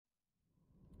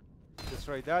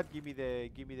destroy that. Give me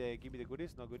the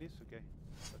goodies. No goodies. Okay,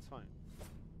 that's fine.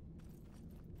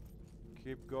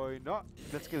 Keep going. No,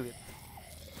 let's kill it.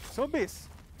 Zombies.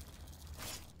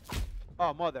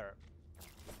 Oh, mother.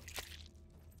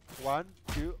 1,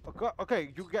 2.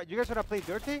 Okay, you guys wanna play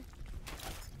dirty?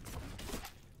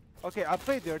 Okay, I'll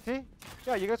play dirty.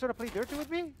 Yeah, you guys wanna play dirty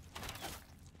with me?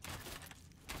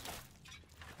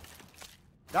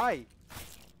 Die.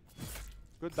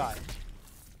 Goodbye.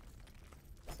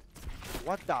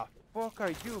 What the fuck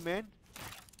are you, man?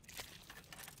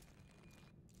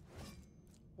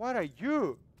 What are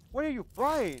you? What are you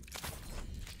flying?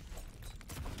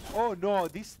 Oh no,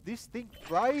 this thing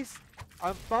flies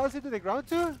and falls into the ground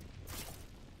too?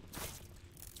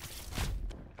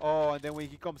 Oh, and then when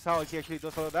he comes out, he actually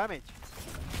does a lot of damage.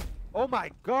 Oh my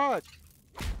god!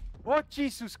 Oh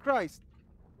Jesus Christ!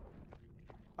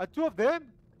 Are two of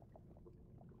them?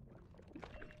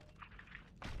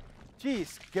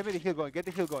 Jeez, get me the heal going, get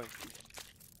the heal going.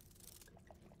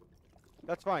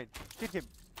 That's fine. Hit him.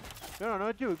 No,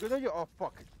 not you. Good on you. Oh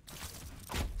fuck.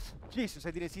 Jesus, I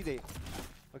didn't see the.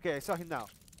 Okay, I saw him now.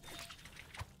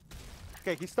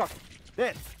 Okay, he's stuck.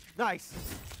 Dead. Nice.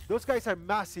 Those guys are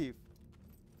massive.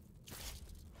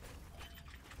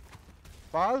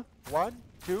 Fall. 1,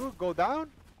 2, go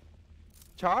down.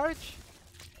 Charge.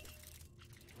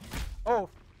 Oh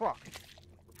fuck.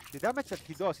 The damage that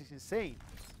he does is insane.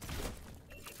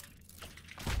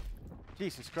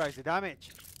 Jesus Christ, the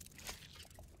damage.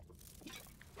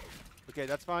 Okay,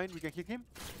 that's fine. We can hit him.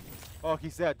 Oh,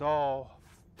 he's dead. Oh.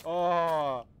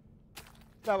 Oh.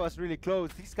 That was really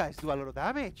close. These guys do a lot of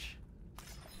damage.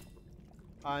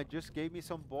 Just gave me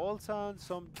some balls and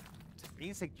some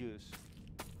insect juice.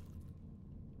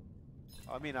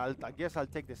 I mean, I guess I'll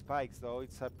take the spikes though.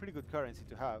 It's a pretty good currency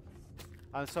to have.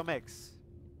 And some eggs.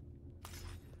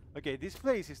 Okay, this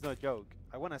place is no joke.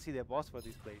 I want to see the boss for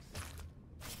this place.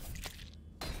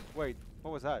 Wait,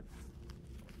 what was that?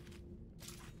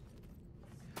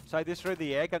 So I destroyed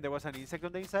the egg and there was an insect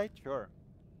on the inside? Sure.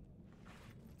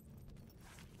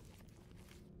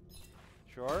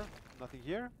 Sure. Nothing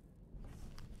here.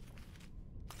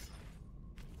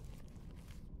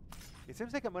 It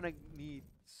seems like I'm gonna need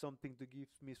something to give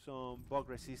me some bug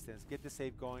resistance. Get the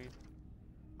save going.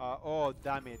 Oh,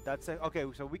 damn it. That's okay,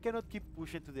 so we cannot keep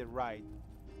pushing to the right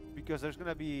because there's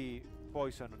gonna be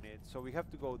poison on it. So we have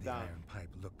to go down. The iron pipe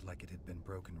looked like it had been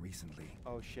broken recently.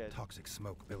 Oh shit. Toxic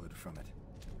smoke billowed from it.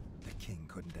 The king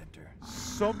couldn't enter.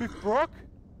 Zombie proc?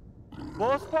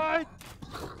 Boss fight?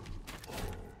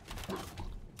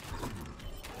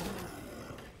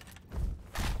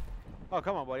 Oh,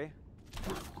 come on, buddy.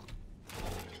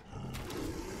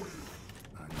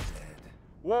 Undead.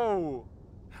 Whoa!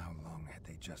 How long had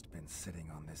they just been sitting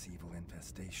on this evil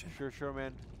infestation? Sure,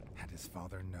 man. Had his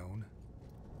father known?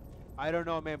 I don't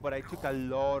know, man, but I took a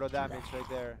lot of damage right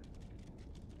there.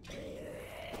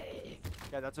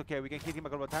 Yeah, that's okay. We can hit him a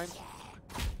couple of times.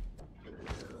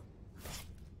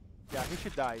 Yeah, he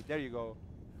should die. There you go.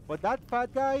 But that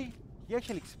fat guy, he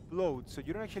actually explodes, so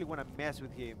you don't actually want to mess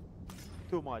with him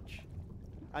too much.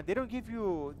 And they don't give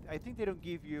you, I think they don't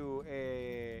give you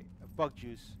a bug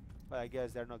juice, but I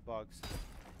guess they're not bugs.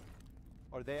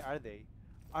 Or are they?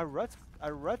 Are rats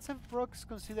and frogs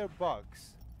considered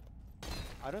bugs?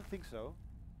 I don't think so.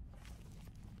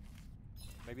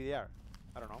 Maybe they are.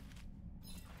 I don't know.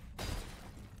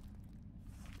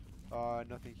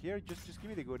 Nothing here. Just give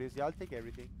me the goodies. Yeah, I'll take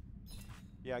everything.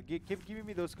 Yeah, keep giving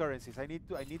me those currencies. I need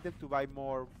them to buy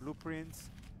more blueprints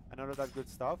and all of that good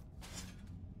stuff.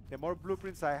 The more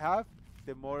blueprints I have,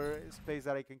 the more space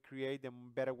that I can create, the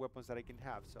better weapons that I can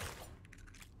have. So,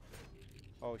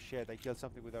 oh shit! I killed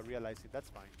something without realizing. That's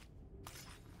fine.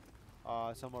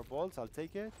 Some more bolts. I'll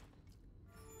take it.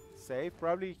 Save.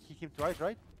 Probably hit him twice,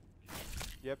 right?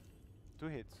 Yep. 2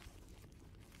 hits.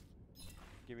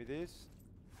 Give me this.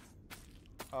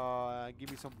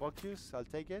 Give me some bug juice. I'll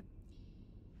take it.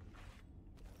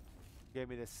 Give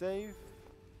me the save.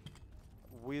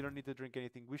 We don't need to drink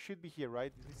anything. We should be here,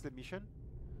 right? This is the mission.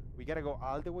 We gotta go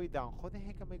all the way down. How the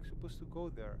heck am I supposed to go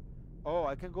there? Oh,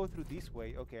 I can go through this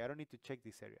way. Okay, I don't need to check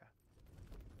this area.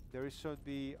 There should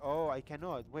be... Oh, I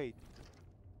cannot. Wait.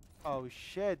 Oh,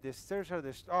 shit. The stairs are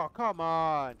the... Oh, come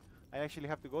on. I actually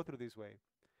have to go through this way.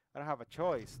 I don't have a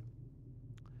choice.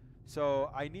 So,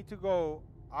 I need to go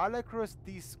all across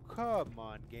this... Come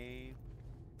on, game.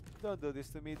 Don't do this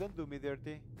to me. Don't do me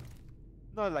dirty.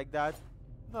 Not like that.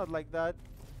 Not like that.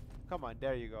 Come on,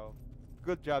 there you go.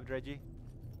 Good job, Redgi.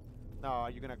 Now,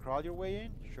 are you gonna crawl your way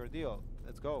in? Sure deal.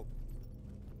 Let's go.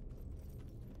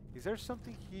 Is there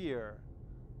something here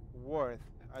worth?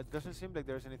 It doesn't seem like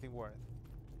there's anything worth.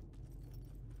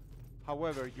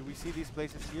 However, do we see these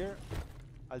places here?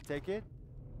 I'll take it.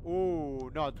 Ooh,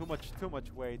 no, too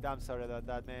much weight. I'm sorry about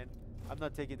that, man. I'm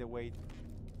not taking the weight.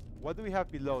 What do we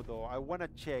have below, though? I want to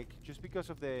check, just because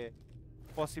of the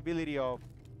possibility of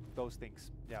those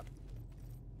things. Yeah.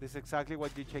 This is exactly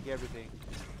what you check everything.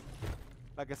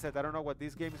 Like I said, I don't know what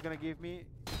this game is going to give me.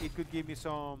 It could give me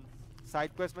some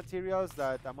side quest materials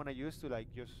that I'm going to use to, like,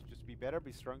 just be better,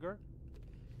 be stronger.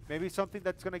 Maybe something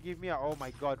that's going to give me a... Oh,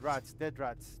 my God, rats. Dead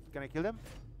rats. Can I kill them?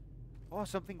 Oh,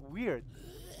 something weird.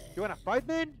 You want to fight,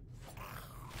 man?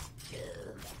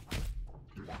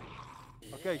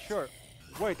 Okay, sure.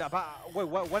 Wait, wait,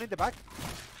 one in the back?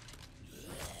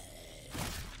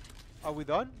 Are we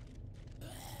done?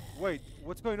 Wait,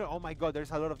 what's going on? Oh my God,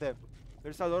 there's a lot of them.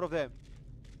 There's a lot of them.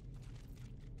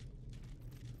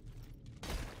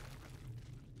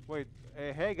 Wait,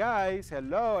 hey guys,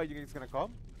 hello, are you guys gonna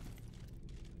come?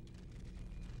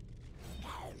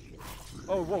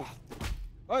 Oh, whoa.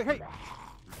 Oh, hey.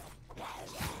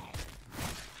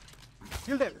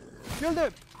 Kill them! Kill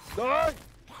them! Die!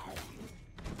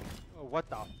 Oh, what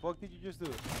the fuck did you just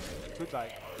do?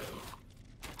 Goodbye.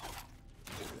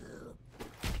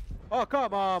 Oh,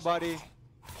 come on, buddy.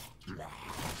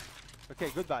 Okay,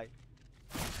 goodbye.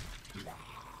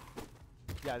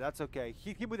 Yeah, that's okay.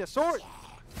 Hit him with a sword!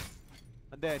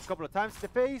 And then a couple of times in the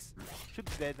face. Should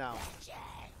be dead now.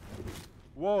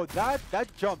 Whoa, that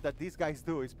jump that these guys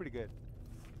do is pretty good.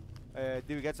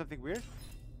 Did we get something weird?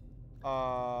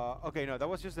 Okay, no, that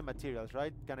was just the materials,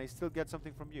 right? Can I still get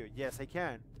something from you? Yes, I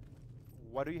can.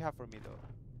 What do you have for me, though?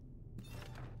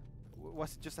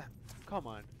 Was it just a... Come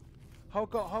on. How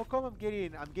come I'm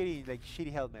getting like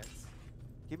shitty helmets?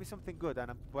 Give me something good,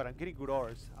 and I'm getting good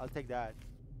ores. I'll take that.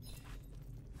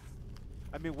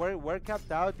 I mean, we're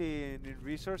capped out in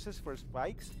resources for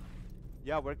spikes.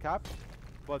 Yeah, we're capped,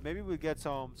 but maybe we'll get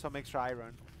some extra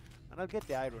iron, and I'll get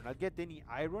the iron. I'll get any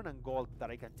iron and gold that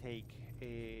I can take.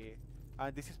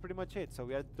 And this is pretty much it. So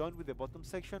we are done with the bottom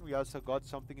section. We also got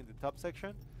something in the top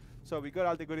section. So we got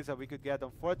all the goodies that we could get.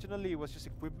 Unfortunately, it was just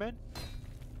equipment.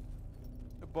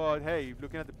 But hey,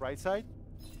 looking at the bright side,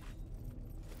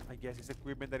 I guess it's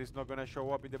equipment that is not going to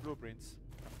show up in the blueprints.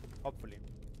 Hopefully.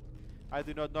 I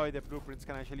do not know if the blueprints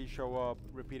can actually show up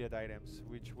repeated items,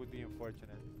 which would be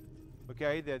unfortunate.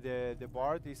 Okay, the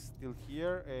bard is still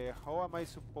here. How am I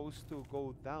supposed to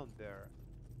go down there?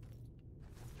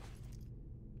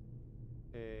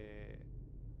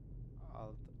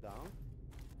 Alt down.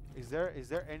 Is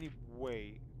there any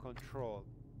way? Control.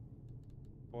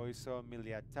 Poison,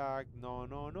 melee attack. No.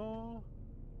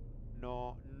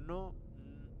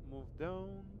 Move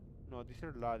down. No, these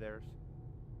are ladders.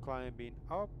 Climbing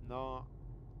up. No.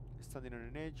 Standing on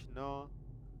an edge. No.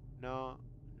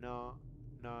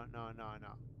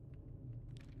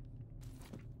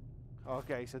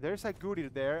 Okay, so there's a goodie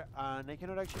there, and I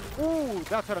cannot actually... Ooh,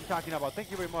 that's what I'm talking about.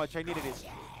 Thank you very much. I needed it.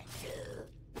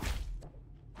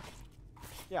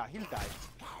 Yeah, he'll die.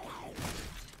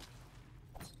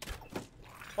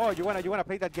 Oh, you wanna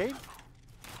play that game?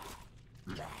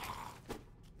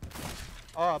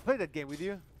 Oh, I'll play that game with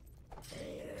you.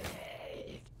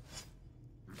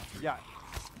 Yeah.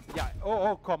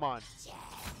 Oh, come on.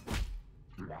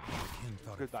 The king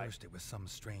thought at first it was some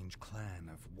strange clan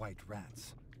of white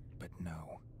rats, but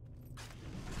no.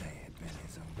 They had been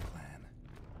his own clan.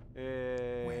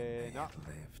 When they had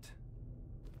lived.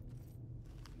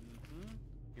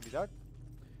 Give me that.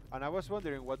 And I was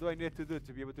wondering, what do I need to do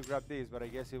to be able to grab this? But I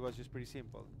guess it was just pretty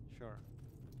simple. Sure.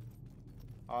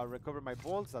 I'll recover my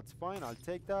bolts. That's fine. I'll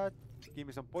take that. Give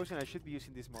me some poison. I should be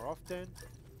using this more often,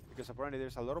 because apparently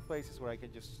there's a lot of places where I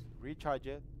can just recharge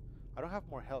it. I don't have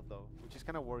more health though, which is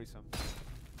kind of worrisome.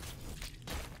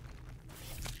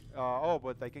 Oh,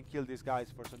 but I can kill these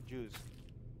guys for some juice.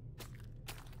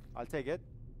 I'll take it.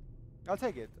 I'll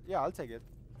take it. Yeah, I'll take it.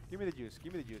 Give me the juice.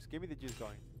 Give me the juice. Give me the juice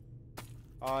going.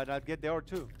 And I'll get the ore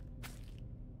too.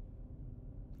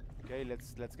 Okay,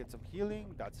 let's get some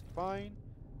healing. That's fine.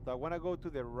 So I want to go to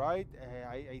the right.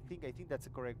 I think that's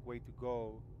the correct way to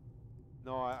go.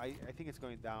 No, I think it's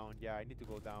going down. Yeah, I need to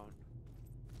go down.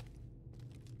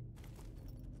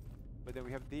 But then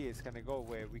we have this. Can I go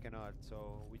where we cannot?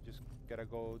 So we just gotta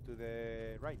go to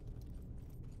the right.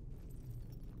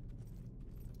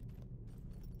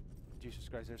 Jesus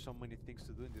Christ, there's so many things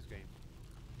to do in this game.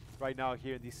 Right now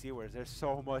here in these sewers, there's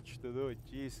so much to do.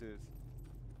 Jesus.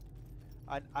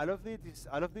 And all of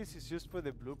this is just for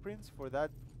the blueprints for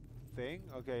that thing.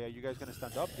 Okay, are you guys gonna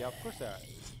stand up? Yeah, of course they are.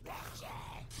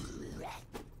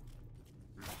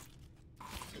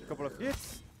 Couple of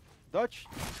hits. Dodge.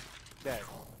 Dead.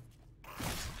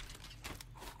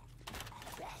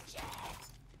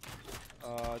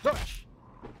 Dodge.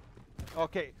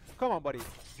 Okay, come on, buddy.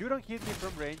 You don't hit me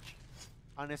from range,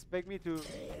 and expect me to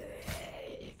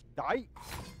die?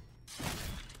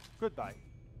 Goodbye.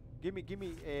 Give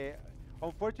me.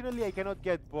 Unfortunately, I cannot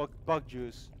get bug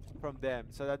juice from them,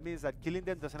 so that means that killing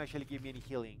them doesn't actually give me any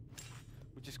healing,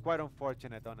 which is quite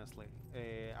unfortunate, honestly.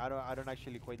 I don't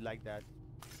actually quite like that.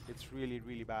 It's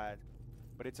really bad,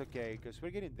 but it's okay because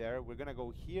we're getting there. We're gonna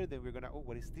go here, then we're gonna. Oh,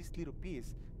 what is this little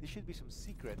piece? This should be some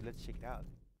secret. Let's check it out.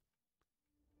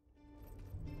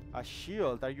 A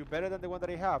shield. Are you better than the one that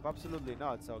I have? Absolutely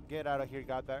not. So get out of here,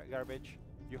 garbage.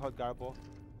 You hot garbo.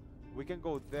 We can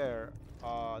go there.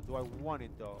 Do I want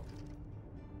it though?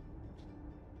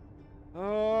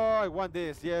 Oh, I want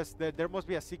this. Yes, there must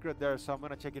be a secret there, so I'm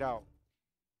gonna check it out.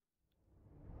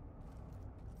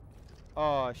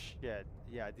 Oh shit.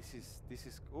 Yeah, this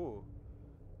is ooh.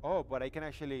 Oh, but I can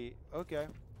actually. Okay,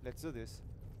 let's do this.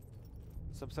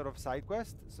 Some sort of side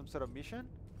quest, some sort of mission.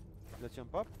 Let's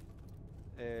jump up.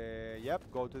 Yep,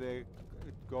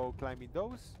 go climbing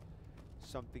those.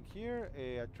 Something here,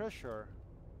 a treasure.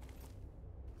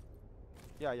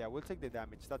 Yeah, we'll take the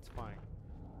damage. That's fine.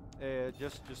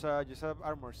 Just a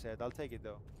armor set. I'll take it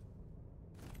though.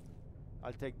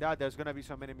 I'll take that. There's gonna be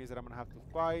some enemies that I'm gonna have to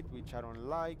fight, which I don't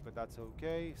like, but that's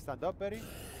okay. Stand up, Betty.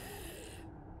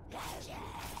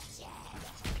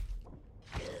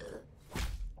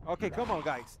 Okay, come on,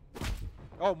 guys.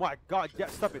 Oh my God! Yeah,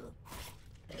 stop it.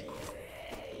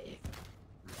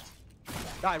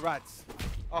 Die, rats.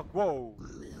 Oh, whoa.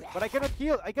 But I cannot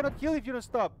heal. I cannot heal if you don't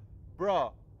stop.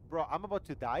 Bro, I'm about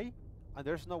to die, and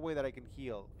there's no way that I can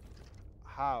heal.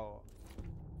 How?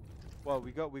 Well,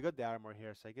 we got the armor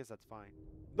here, so I guess that's fine.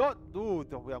 No,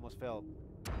 dude, we almost fell.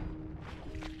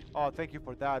 Oh, thank you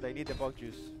for that. I need the bug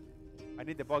juice. I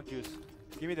need the bug juice.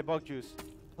 Give me the bug juice,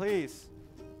 please.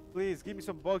 Please, give me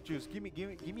some bug juice. Give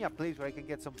me a place where I can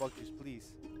get some bug juice,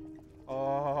 please.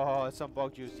 Oh, some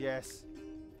bug juice, yes.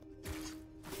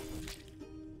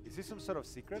 Is this some sort of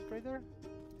secret right there?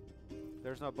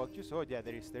 There's no bug juice. Oh yeah,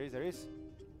 there is.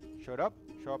 Show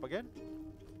up again.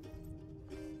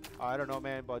 I don't know,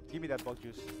 man, but give me that bug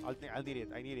juice. I'll need it.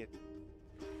 I need it.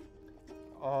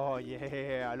 Oh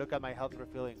yeah, look at my health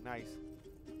refilling. Nice.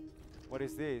 What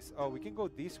is this? Oh, we can go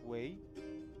this way.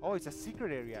 Oh, it's a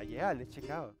secret area. Yeah, let's check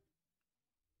out.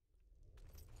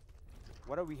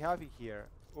 What are we having here?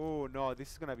 Oh no,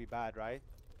 this is gonna be bad, right?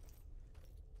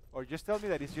 Or just tell me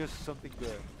that it's just something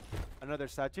good. Another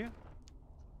statue?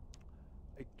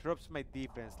 It drops my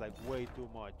defense like way too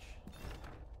much.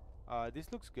 This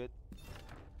looks good.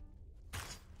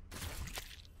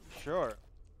 Sure.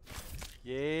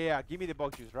 Yeah, give me the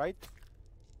bug juice, right?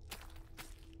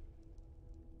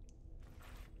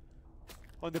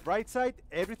 On the bright side,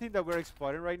 everything that we're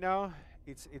exploring right now,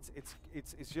 it's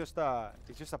just a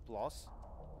plus,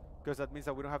 because that means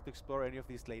that we don't have to explore any of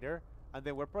these later, and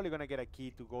then we're probably gonna get a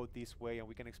key to go this way, and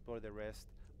we can explore the rest.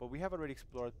 But we have already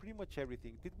explored pretty much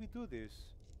everything. Did we do this?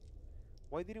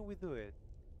 Why didn't we do it?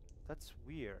 That's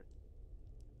weird.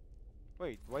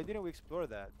 Wait, why didn't we explore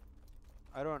that?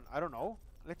 I don't know.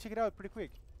 Let's check it out pretty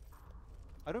quick.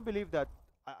 I don't believe that.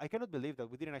 I cannot believe that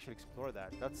we didn't actually explore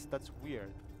that. That's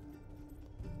weird.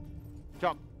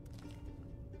 Jump.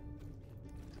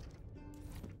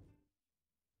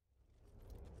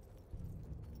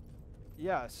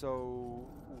 Yeah, so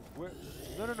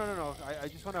no. I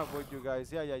just want to avoid you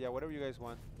guys. Yeah. Whatever you guys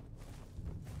want.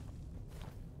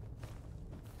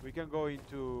 We can go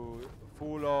into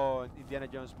full-on Indiana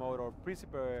Jones mode or Prince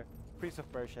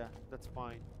of Persia. That's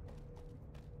fine.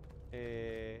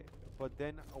 But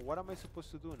then, what am I supposed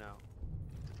to do now?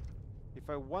 If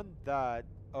I want that,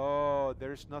 oh,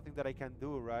 there's nothing that I can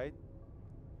do, right?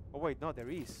 Oh wait, no,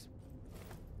 there is.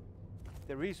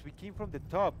 There is. We came from the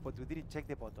top, but we didn't check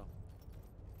the bottom.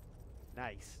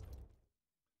 Nice.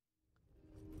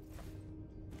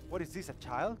 What is this, a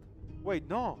child? Wait,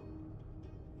 no.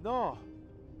 No.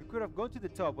 We could have gone to the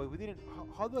top, but we didn't.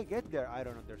 How do I get there? I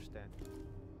don't understand.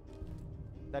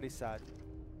 That is sad.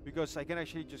 Because I can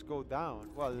actually just go down.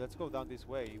 Well, let's go down this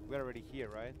way. We're already here,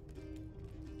 right?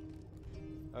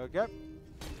 Okay.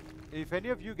 If any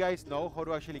of you guys know how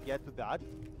to actually get to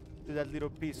that little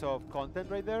piece of content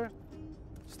right there,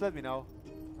 just let me know.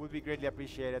 Would be greatly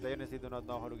appreciated. I honestly do not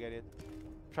know how to get it.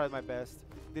 Tried my best.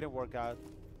 Didn't work out.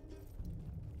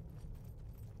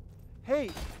 Hey!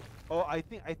 Oh, I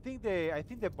think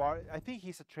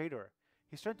he's a traitor.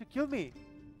 He's trying to kill me.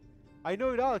 I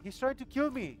know it all. He's trying to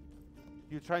kill me.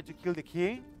 You trying to kill the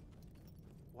king?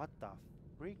 What the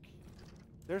freak?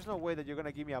 There's no way that you're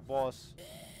gonna give me a boss.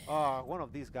 One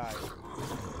of these guys.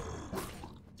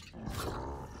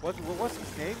 What's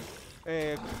his name?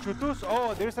 Treacherous.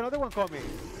 Oh, there's another one coming.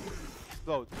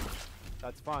 Explode.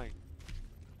 That's fine.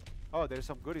 Oh, there's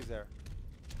some goodies there.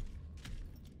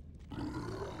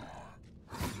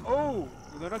 Oh!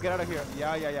 No, no, get out of here.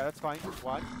 Yeah, yeah, yeah, that's fine.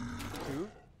 1, 2,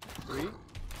 3,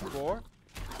 4,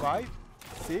 5,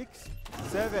 6,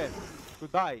 7.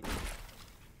 Goodbye.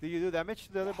 Did you do damage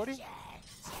to the other body?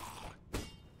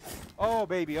 Oh,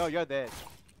 baby. Oh, you're dead.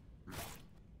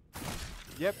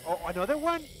 Yep. Oh, another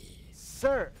one?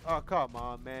 Sir. Oh, come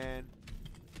on, man.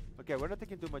 Okay, we're not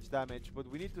taking too much damage, but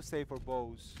we need to save our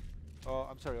bows. Oh,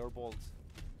 I'm sorry, our bolts.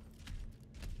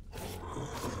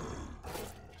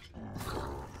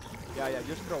 Yeah, yeah,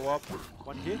 just throw up.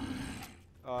 One hit.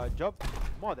 Jump.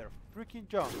 Mother freaking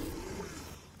jump.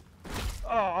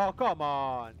 Oh, come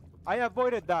on. I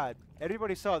avoided that.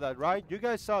 Everybody saw that, right? You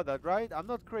guys saw that, right? I'm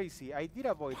not crazy. I did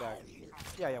avoid that.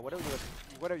 Yeah, yeah, whatever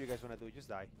you guys want to do, just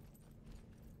die.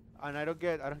 And I don't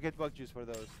get bug juice for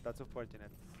those. That's unfortunate.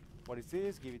 What is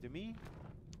this? Give it to me.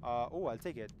 Oh, I'll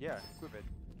take it. Yeah, equip it.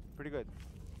 Pretty good.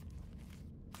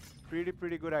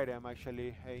 Pretty good item,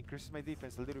 actually. It increases my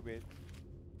defense a little bit.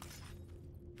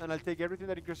 And I'll take everything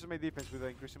that increases my defense without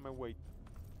increasing my weight.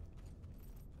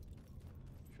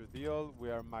 Should deal. We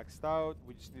are maxed out.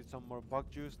 We just need some more bug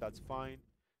juice. That's fine.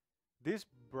 This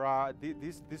bard, he's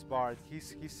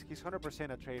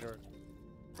 100% a traitor.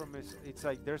 From his, it's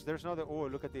like there's no other. Oh,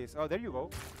 look at this. Oh, there you go.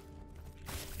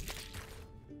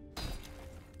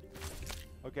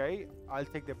 Okay, I'll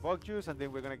take the bug juice, and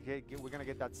then we're gonna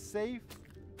get that safe.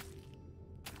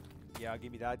 Yeah,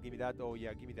 give me that. Give me that. Oh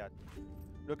yeah, give me that.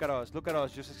 Look at us,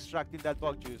 just extracting that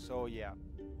bug juice. Oh yeah.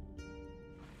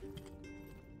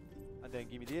 And then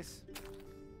give me this.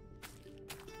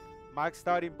 Maxed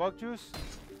out in bug juice.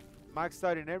 Maxed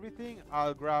out in everything.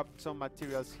 I'll grab some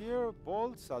materials here.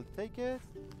 Bolts, I'll take it.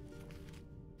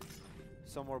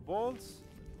 Some more bolts.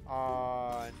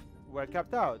 We're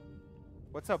capped out.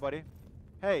 What's up, buddy?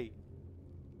 Hey.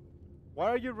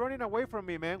 Why are you running away from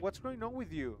me, man? What's going on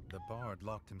with you? The bard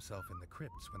locked himself in the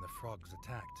crypts when the frogs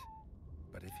attacked.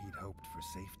 But if he'd hoped for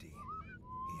safety,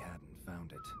 he hadn't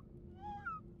found it.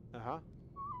 Uh-huh.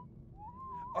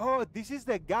 Oh, this is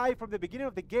the guy from the beginning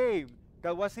of the game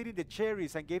that was eating the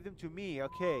cherries and gave them to me.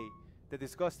 Okay, the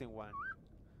disgusting one.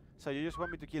 So you just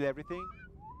want me to kill everything?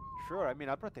 Sure, I mean,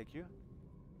 I'll protect you.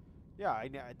 Yeah,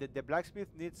 the blacksmith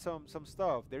needs some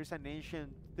stuff. There is an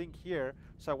ancient thing here,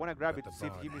 so I want to grab it to see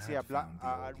if he can see a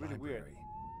really weird.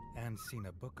 And seen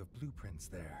a book of blueprints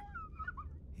there.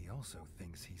 He also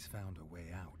thinks he's found a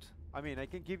way out. I mean, I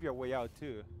can give you a way out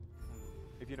too,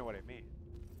 if you know what I mean.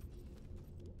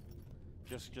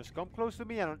 Just come close to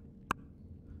me and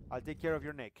I'll take care of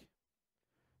your neck.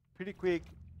 Pretty quick,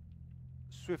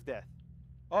 swift death.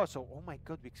 Oh, so, oh my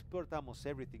god, we explored almost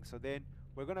everything. So then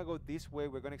we're gonna go this way,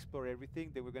 we're gonna explore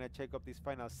everything, then we're gonna check up this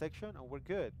final section, and we're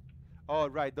good. Oh,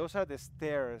 right, those are the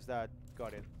stairs that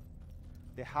got it.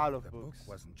 The Hall of Books. The book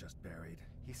wasn't just buried.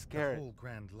 He's scared. The whole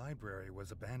grand library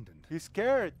was abandoned. He's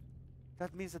scared.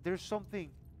 That means that there's something.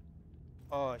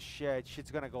 Oh shit,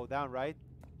 shit's gonna go down, right?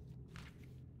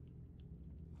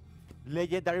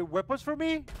 Legendary weapons for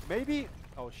me? Maybe?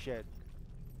 Oh shit.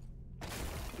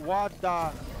 What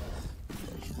the?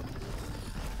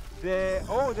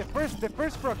 The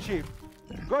first frog ship.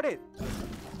 Got it.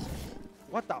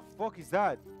 What the fuck is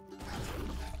that?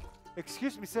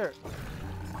 Excuse me, sir.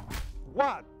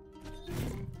 What?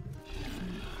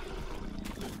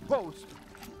 Bows.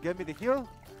 Get me the heal.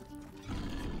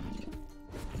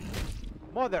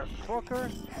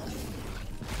 Motherfucker.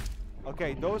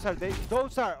 Okay, those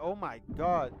are, oh my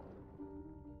god.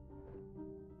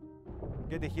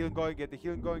 Get the healing going, get the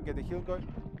healing going, get the healing going.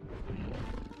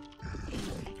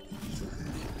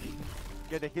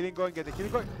 Get the healing going, get the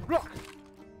healing going. Block!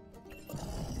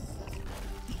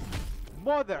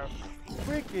 Mother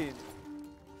freaking.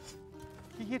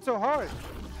 He hit so hard.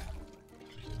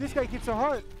 This guy hit so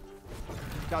hard.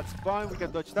 That's fine, we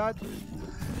can dodge that.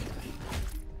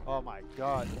 Oh my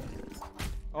god.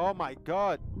 Oh my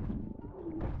god.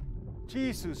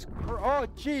 Jesus Christ. Oh,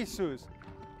 Jesus.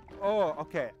 Oh,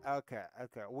 okay.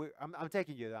 I'm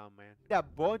taking you down, man. A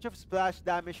bunch of splash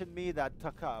damage on me that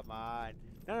took up, man.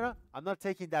 No. I'm not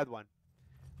taking that one.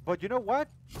 But you know what?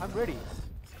 I'm ready.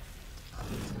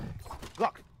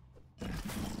 Block.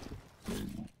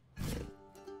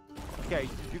 Okay,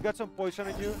 you got some poison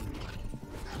on you.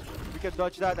 We can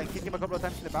dodge that and hit him a couple of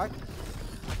times in the back.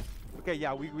 Okay,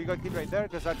 yeah, we got hit right there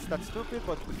because that's stupid,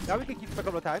 but now we can hit him a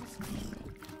couple of times.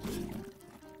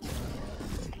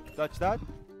 Dodge that.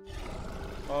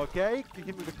 Okay, hit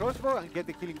him with the crossbow and get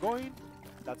the killing going.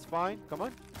 That's fine. Come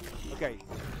on. Okay.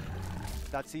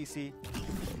 That's easy.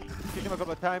 Hit him a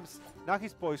couple of times. Now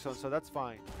he's poisoned, so that's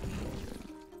fine.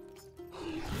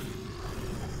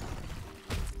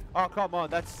 Oh, come on.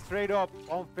 That's straight up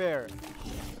unfair.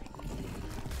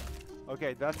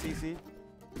 Okay, that's easy.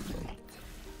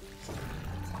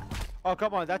 Oh,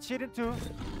 come on. That's cheating too.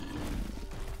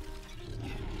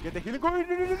 Get the healing going.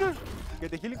 Get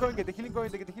the healing going. Get the healing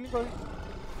going. Get the healing going.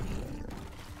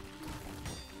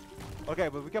 Okay,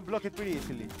 but we can block it pretty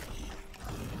easily.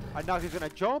 And now he's gonna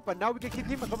jump, and now we can hit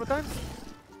him a couple times.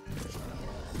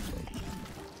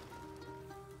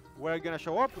 We're gonna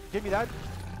show up. Give me that.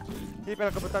 Hit him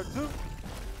a couple times too.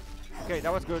 Okay,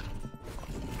 that was good.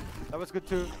 That was good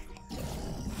too.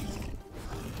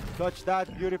 Dodge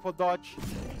that. Beautiful dodge.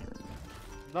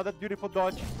 Another beautiful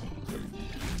dodge.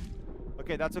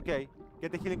 Okay, that's okay.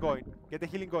 Get the healing going. Get the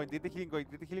healing going. Get the healing going.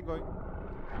 Get the healing going.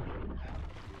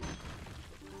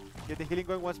 Get the healing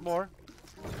going once more.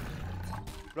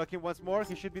 Block him once more.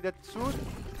 He should be dead soon.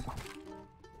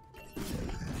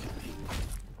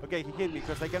 Okay, he hit me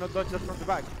because I cannot dodge that from the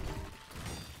back.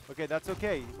 Okay, that's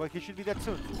okay. But he should be dead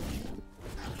soon.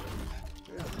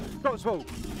 Go slow.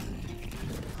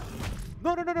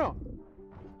 No, no, no, no.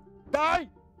 Die!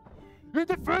 In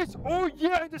the face! Oh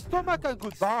yeah, in the stomach, and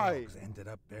goodbye! His ended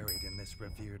up buried in this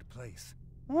revered place.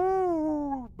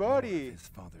 Woo, buddy! His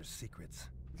father's secrets.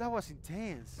 That was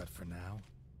intense. But for now,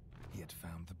 he had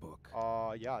found the book.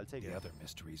 Yeah, I'll take it. The other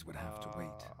mysteries would have to wait.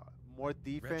 More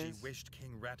defense. Redgi wished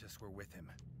King Rattus were with him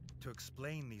to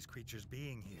explain these creatures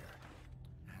being here.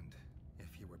 And,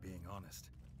 if he were being honest,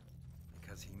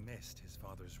 because he missed his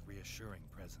father's reassuring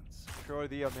presence. Sure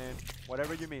deal, man.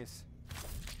 Whatever you miss.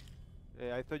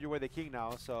 I thought you were the king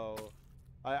now, so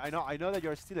I know that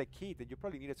you're still a kid and you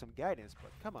probably needed some guidance,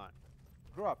 but come on,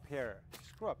 grow up here.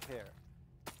 Just grow up here.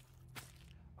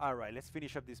 All right, let's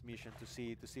finish up this mission to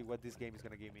see what this game is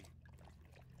gonna give me.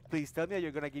 Please tell me that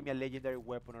you're gonna give me a legendary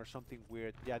weapon or something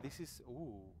weird. Yeah, this is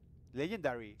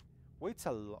legendary. Waits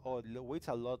a lot. Oh, waits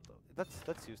a lot.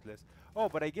 That's useless. Oh,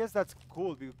 but I guess that's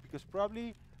cool because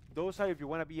probably those are if you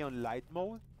wanna be on light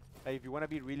mode. Like if you want to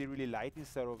be really, really light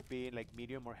instead of being like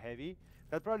medium or heavy,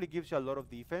 that probably gives you a lot of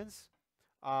defense,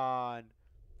 and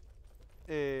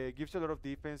gives you a lot of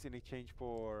defense in exchange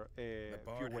for the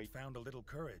bard few weight. had found a little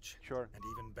courage. Sure. And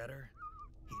even better,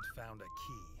 he'd found a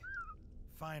key.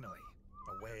 Finally,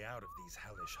 a way out of these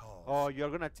hellish halls. Oh, you're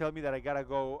gonna tell me that I gotta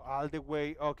go all the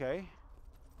way? Okay.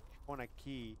 On a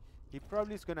key, he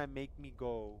probably is gonna make me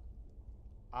go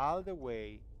all the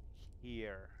way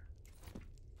here.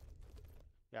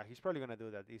 Yeah, he's probably gonna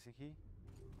do that, isn't he?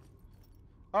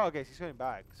 Oh, okay, he's going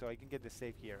back, so I can get the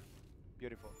save here.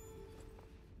 Beautiful.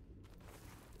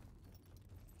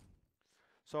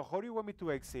 So how do you want me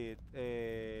to exit,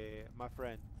 my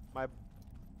friend, my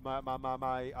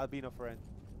albino friend?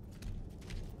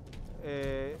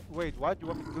 Wait, what? You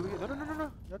want me to do it? No, no, no, no,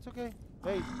 no. That's okay.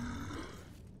 Hey.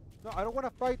 No, I don't want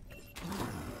to fight.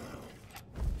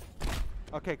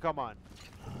 Okay, come on.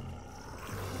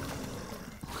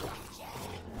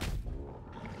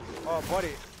 Oh,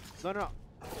 buddy. No, no.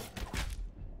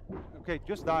 Okay,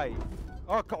 just die.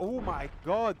 Oh, oh my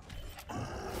god.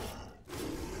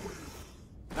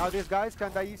 Now these guys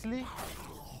can die easily.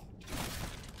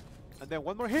 And then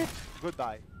one more hit.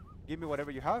 Goodbye. Give me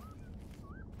whatever you have.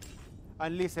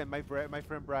 And listen, my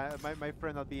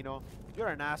friend Albino, you're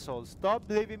an asshole. Stop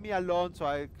leaving me alone so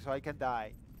I can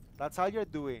die. That's all you're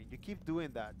doing. You keep doing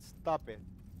that. Stop it.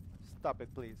 Stop it,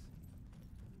 please.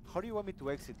 How do you want me to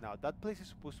exit now? That place is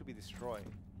supposed to be destroyed,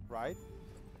 right?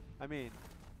 I mean,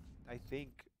 I think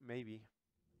maybe.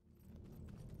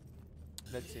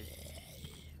 Let's see.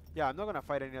 Yeah, I'm not gonna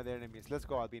fight any other enemies. Let's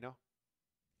go, Albino.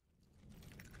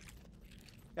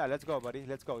 Yeah, let's go, buddy.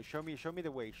 Let's go. Show me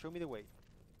the way. Show me the way.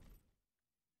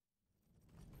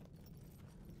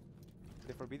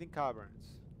 The Forbidden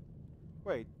Caverns.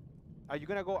 Wait, are you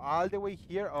gonna go all the way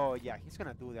here? Oh yeah, he's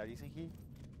gonna do that, isn't he?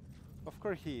 Of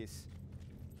course he is.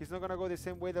 He's not gonna go the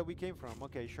same way that we came from.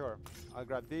 Okay, sure. I'll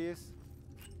grab this.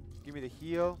 Give me the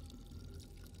heal.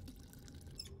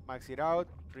 Max it out.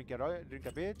 Drink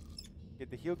a bit. Get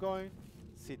the heal going.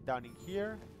 Sit down in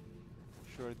here.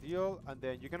 Sure deal. And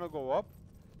then you cannot go up.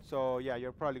 So yeah,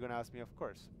 you're probably gonna ask me, of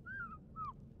course.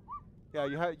 Yeah,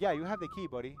 you have the key,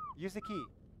 buddy. Use the key.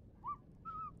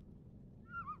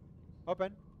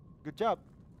 Open. Good job.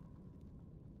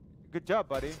 Good job,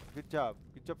 buddy. Good job.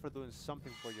 Good job for doing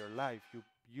something for your life, you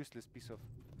useless piece of...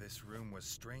 This room was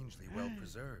strangely well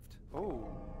preserved. Oh,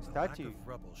 The lack statue. of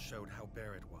rubble showed how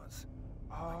bare it was.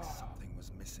 Oh, Like something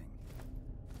was missing.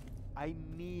 I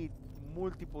need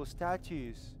multiple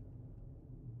statues.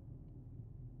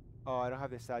 Oh, I don't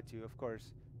have the statue, of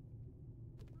course.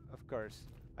 Of course.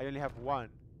 I only have one.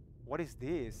 What is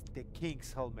this? The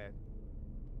king's helmet.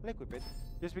 I'll equip it,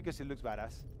 just because it looks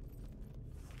badass.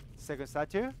 Second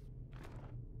statue.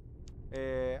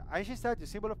 Ancient statue,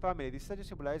 symbol of family. This statue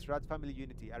symbolizes Rat's family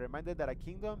unity. A reminder that a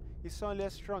kingdom is only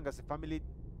as strong as the family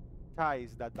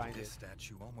ties that bind This it.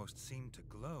 statue almost seemed to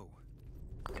glow.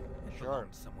 It Sure.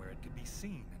 belonged somewhere it could be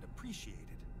seen and appreciated.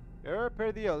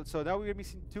 Per deal. So now we're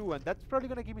missing 2, and that's probably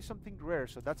gonna give me something rare.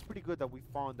 So that's pretty good that we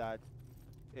found that.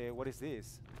 What is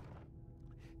this?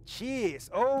 Cheese.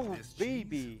 Oh, This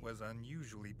baby. cheese was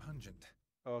unusually pungent.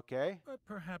 Okay. But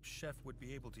perhaps Chef would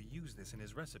be able to use this in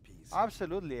his recipes.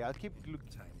 Absolutely. I'll keep looking.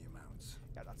 Tiny amounts.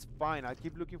 Yeah, that's fine. I'll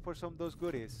keep looking for some of those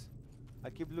goodies. I'll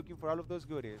keep looking for all of those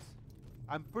goodies.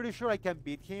 I'm pretty sure I can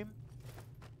beat him.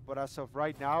 But as of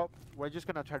right now, we're just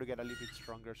gonna try to get a little bit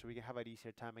stronger so we can have an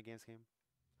easier time against him.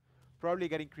 Probably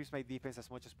gonna increase my defense as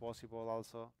much as possible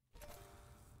also.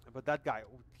 But that guy,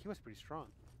 oh, he was pretty strong.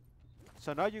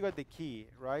 So now you got the key,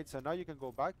 right? So now you can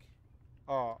go back.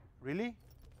 Oh, really?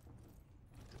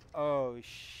 Oh,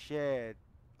 shit.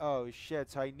 Oh, shit.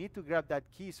 So I need to grab that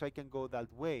key so I can go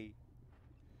that way.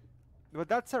 But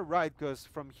that's alright, because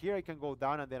from here I can go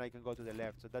down and then I can go to the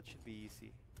left. So that should be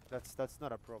easy. That's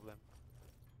not a problem.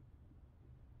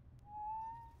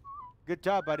 Good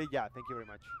job, buddy. Yeah, thank you very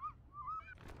much.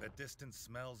 The distant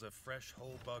smells of fresh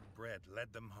whole bug bread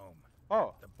led them home.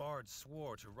 Oh. The bard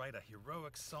swore to write a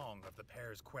heroic song of the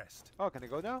pair's quest. Oh, can I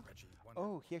go now? Redgi wondered.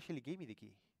 Oh, he actually gave me the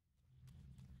key.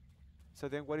 So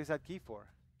then what is that key for?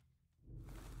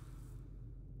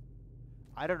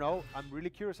 I don't know. I'm really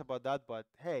curious about that, but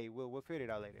hey, we'll figure it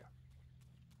out later.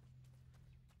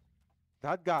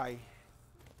 That guy,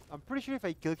 I'm pretty sure if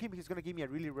I kill him, he's gonna give me a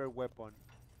really rare weapon.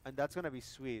 And that's gonna be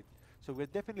sweet. So we're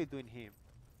definitely doing him.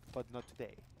 But not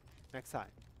today. Next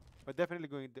time. We're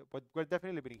definitely but we're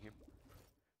definitely beating him.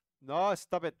 No,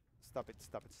 stop it. Stop it,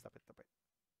 stop it, stop it, stop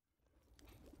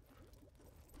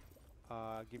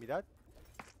it. Give me that.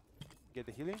 Get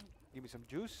the healing. Give me some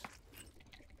juice.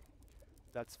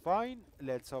 That's fine.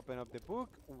 Let's open up the book.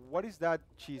 What is that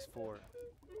cheese for?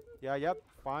 Yeah, yep,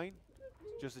 fine.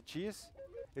 Just a cheese.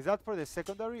 Is that for the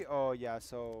secondary? Oh, yeah,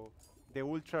 so the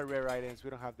ultra rare items, we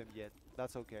don't have them yet.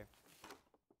 That's okay.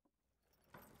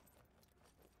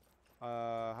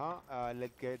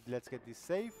 Let's get this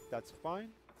safe. That's fine.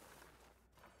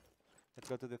 Let's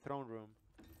go to the throne room.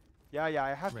 Yeah,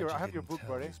 I have your book,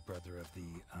 buddy. His brother of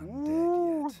the undead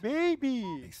Ooh, yet.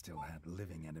 baby! They still had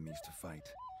living enemies to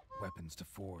fight, weapons to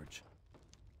forge,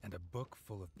 and a book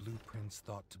full of blueprints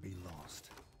thought to be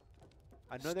lost.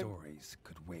 Another Stories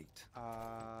could wait.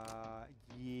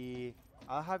 yeah,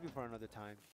 I'll have you for another time.